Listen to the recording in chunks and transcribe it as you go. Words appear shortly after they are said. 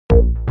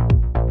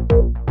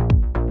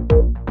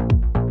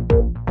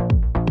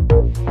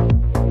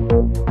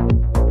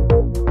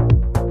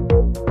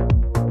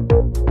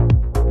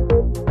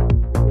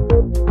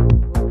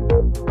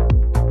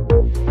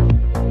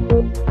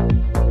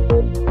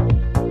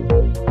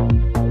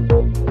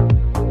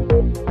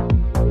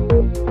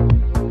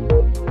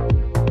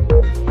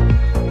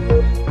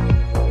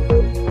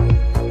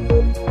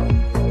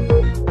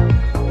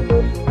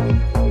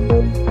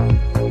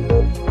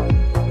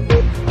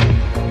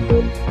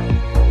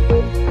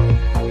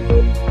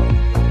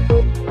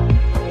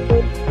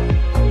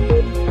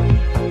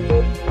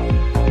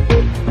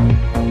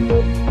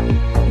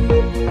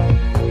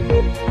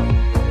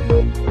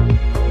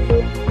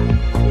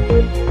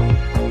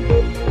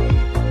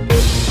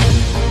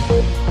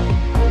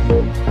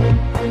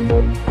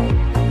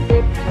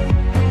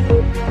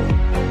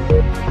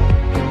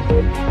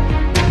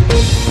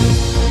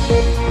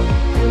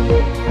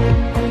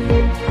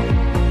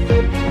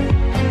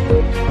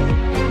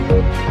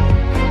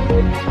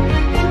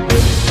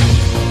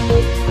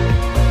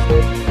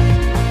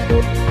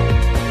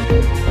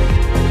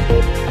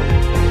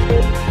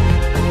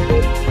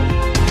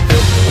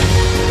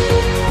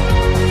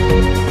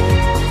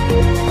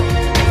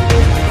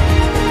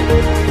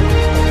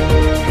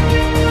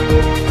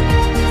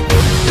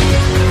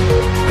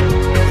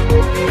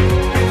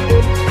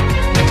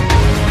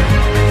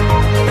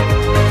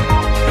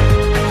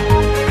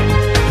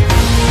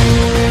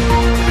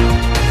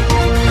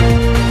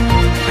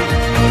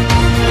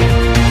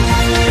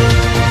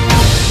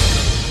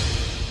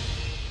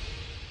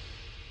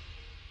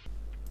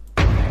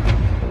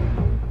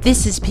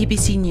This is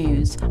PBC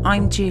News.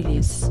 I'm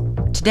Julius.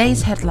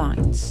 Today's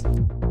headlines.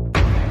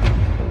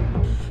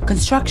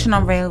 Construction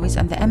on railways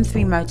and the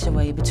M3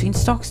 motorway between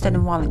Stockton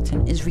and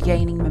Wallington is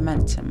regaining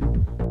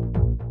momentum.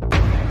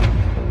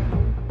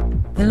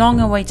 The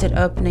long-awaited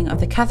opening of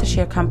the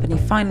Catheshire Company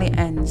finally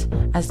ends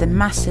as the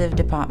massive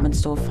department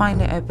store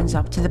finally opens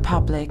up to the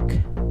public.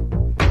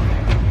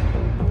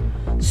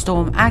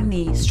 Storm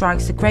Agni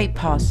strikes the Great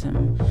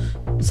Parsum.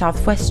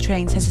 South West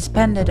Trains has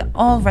suspended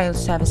all rail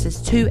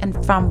services to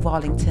and from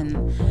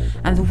Wallington,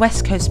 and the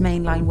West Coast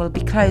Main Line will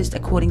be closed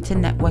according to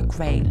Network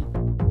Rail.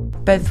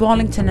 Both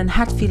Wallington and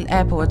Hatfield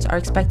airports are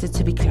expected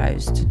to be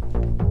closed.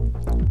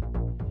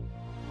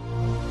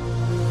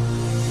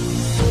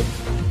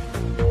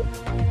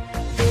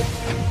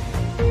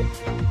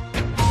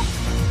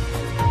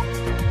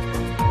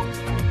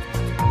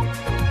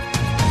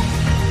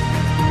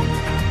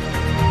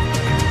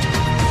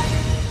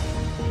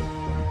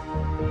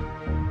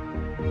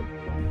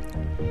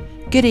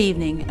 Good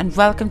evening and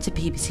welcome to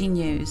PBC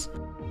News.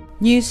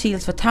 New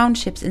seals for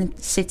townships in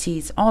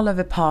cities all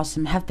over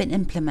Parsum have been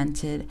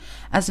implemented.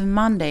 As of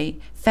Monday,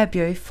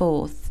 February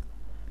 4th,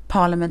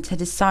 Parliament had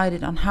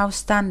decided on how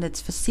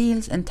standards for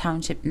seals and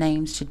township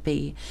names should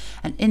be,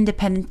 and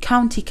independent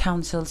county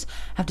councils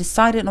have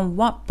decided on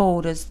what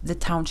borders the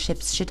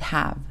townships should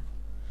have.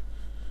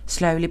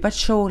 Slowly but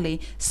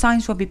surely,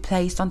 signs will be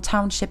placed on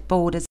township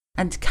borders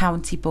and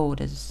county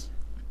borders.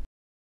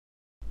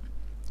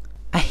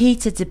 A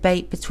heated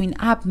debate between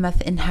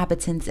Abmouth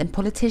inhabitants and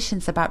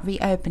politicians about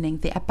reopening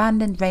the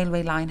abandoned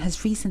railway line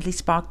has recently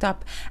sparked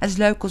up, as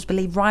locals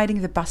believe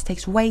riding the bus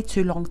takes way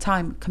too long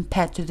time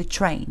compared to the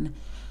train.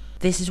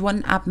 This is what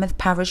an Abmouth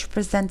parish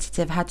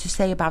representative had to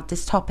say about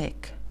this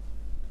topic.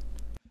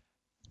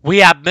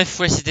 We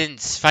Abmouth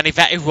residents find it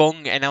very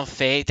wrong and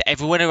unfair that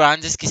everyone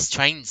around us gets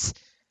trains,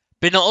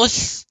 but not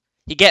us.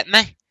 You get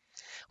me?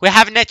 We're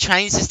having our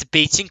trains as the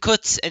beating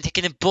cuts, and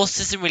taking a bus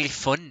isn't really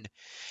fun.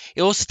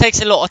 It also takes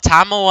a lot of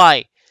time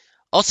away.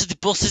 Also, the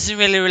bus isn't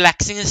really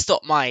relaxing and stuff,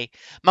 My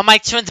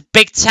mates around the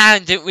big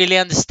town don't really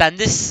understand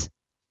this.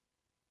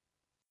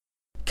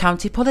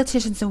 County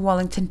politicians in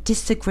Wallington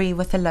disagree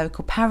with the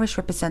local parish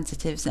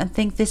representatives and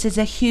think this is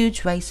a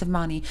huge waste of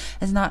money,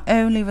 as not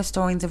only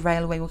restoring the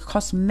railway will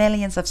cost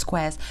millions of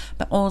squares,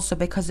 but also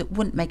because it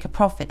wouldn't make a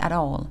profit at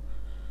all.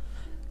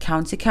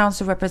 County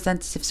Council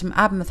representatives from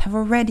Abmouth have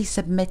already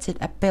submitted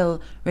a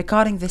bill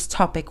regarding this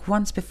topic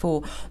once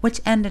before, which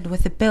ended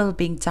with the bill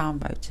being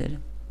downvoted.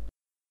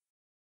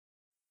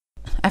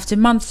 After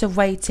months of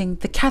waiting,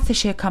 the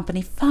Catheshire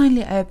Company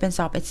finally opens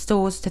up its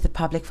doors to the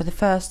public for the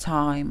first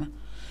time.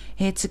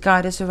 Here to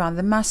guide us around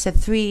the massive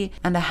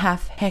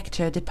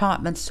 3.5-hectare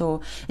department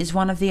store is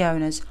one of the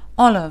owners,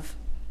 Olive.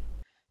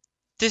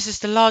 This is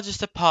the largest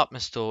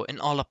department store in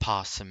all of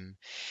Parsum.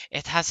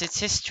 It has its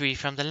history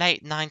from the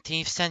late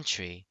 19th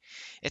century.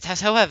 It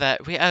has, however,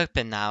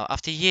 reopened now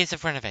after years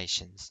of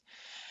renovations.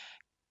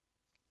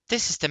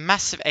 This is the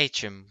massive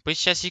atrium,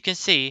 which, as you can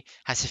see,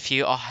 has a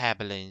few hot air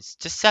balloons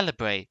to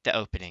celebrate the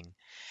opening.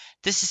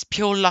 This is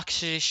pure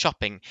luxury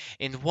shopping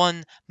in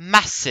one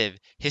massive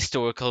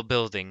historical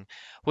building.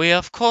 We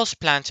of course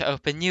plan to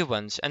open new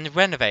ones and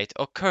renovate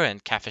our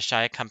current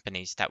Catheshire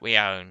companies that we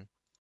own.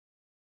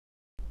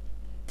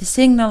 The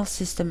signal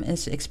system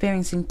is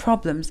experiencing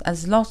problems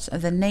as lots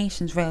of the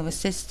nation's railway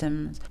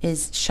system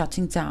is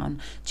shutting down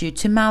due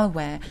to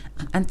malware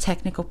and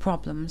technical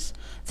problems.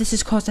 This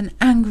has caused an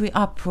angry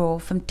uproar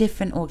from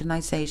different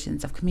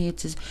organisations of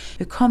commuters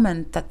who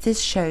comment that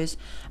this shows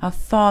how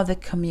far the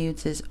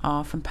commuters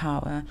are from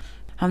power,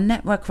 how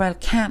Network Rail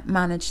can't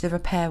manage the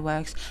repair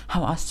works,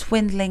 how our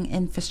swindling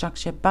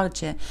infrastructure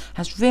budget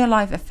has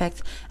real-life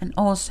effects, and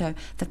also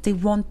that they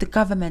want the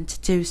government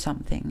to do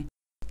something.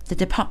 The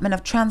Department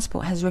of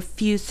Transport has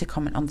refused to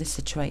comment on this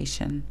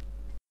situation.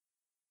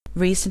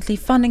 Recently,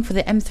 funding for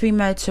the M3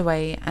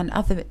 motorway and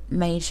other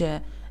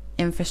major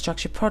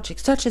infrastructure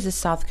projects such as the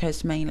South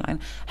Coast Main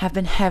Line have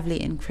been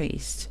heavily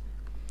increased.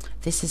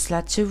 This has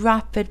led to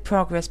rapid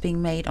progress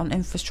being made on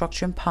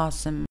infrastructure in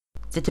Parsum.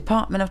 The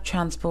Department of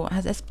Transport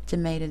has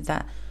estimated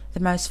that the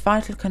most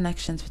vital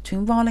connections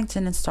between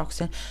Wallington and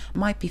Stockton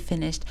might be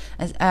finished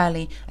as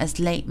early as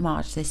late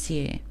March this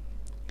year.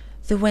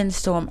 The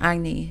windstorm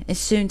Agni is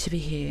soon to be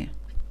here.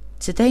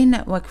 Today,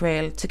 Network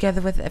Rail, together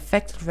with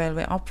affected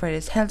railway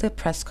operators, held a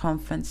press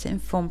conference to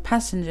inform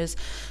passengers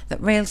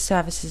that rail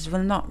services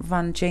will not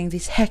run during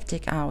these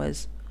hectic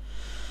hours.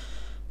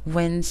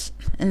 Winds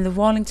in the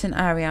Wallington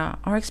area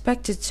are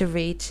expected to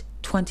reach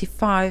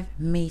 25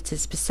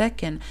 meters per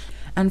second,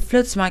 and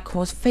floods might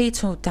cause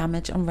fatal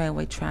damage on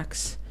railway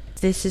tracks.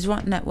 This is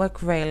what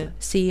Network Rail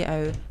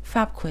CEO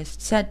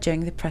Fabquist said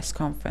during the press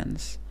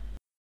conference.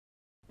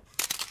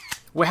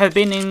 We have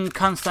been in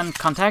constant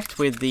contact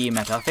with the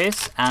Met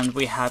Office, and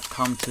we have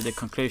come to the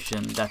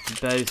conclusion that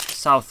both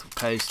South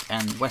Coast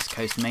and West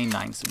Coast main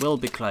lines will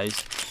be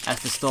closed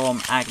as the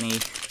storm Agni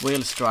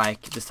will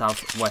strike the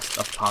southwest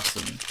of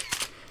Parsum.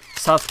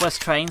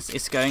 Southwest Trains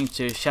is going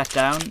to shut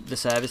down the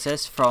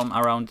services from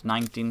around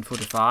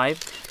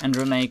 1945 and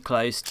remain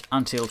closed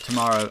until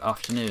tomorrow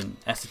afternoon,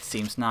 as it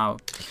seems now.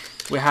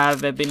 We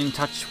have been in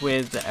touch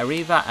with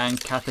Arriva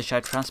and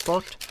Cathershire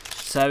Transport.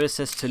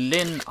 Services to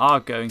Lynn are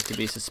going to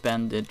be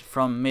suspended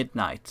from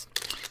midnight.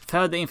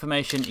 Further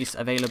information is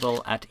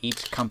available at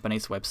each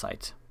company's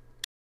website.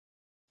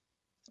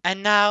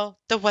 And now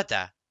the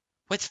weather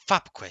with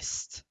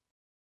Fabquist.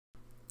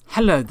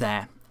 Hello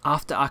there.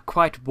 After a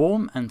quite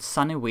warm and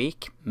sunny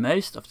week,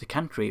 most of the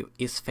country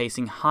is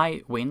facing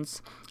high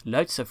winds,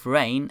 loads of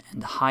rain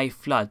and high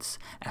floods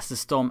as the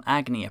storm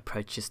Agni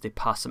approaches the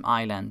Parsum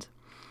Island.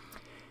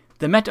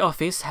 The Met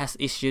Office has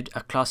issued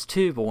a Class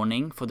 2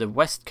 warning for the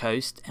West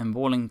Coast and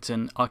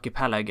Wallington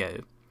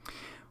Archipelago.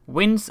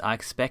 Winds are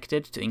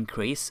expected to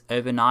increase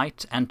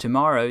overnight, and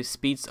tomorrow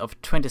speeds of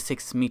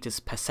 26 meters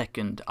per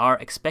second are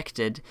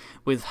expected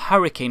with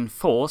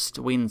hurricane-forced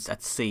winds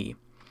at sea.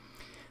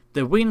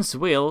 The winds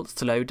will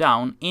slow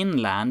down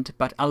inland,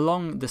 but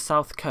along the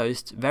south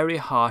coast very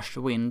harsh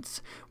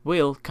winds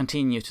will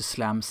continue to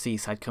slam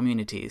seaside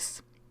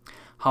communities.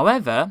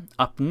 However,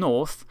 up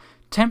north,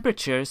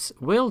 temperatures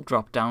will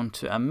drop down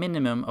to a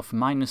minimum of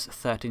minus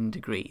 13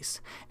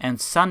 degrees, and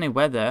sunny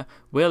weather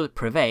will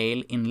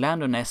prevail in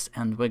Llandoness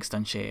and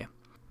Wigstownshire.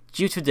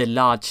 Due to the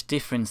large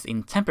difference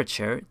in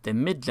temperature, the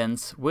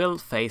Midlands will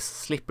face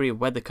slippery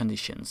weather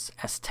conditions,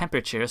 as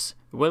temperatures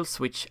will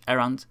switch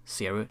around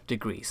 0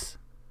 degrees.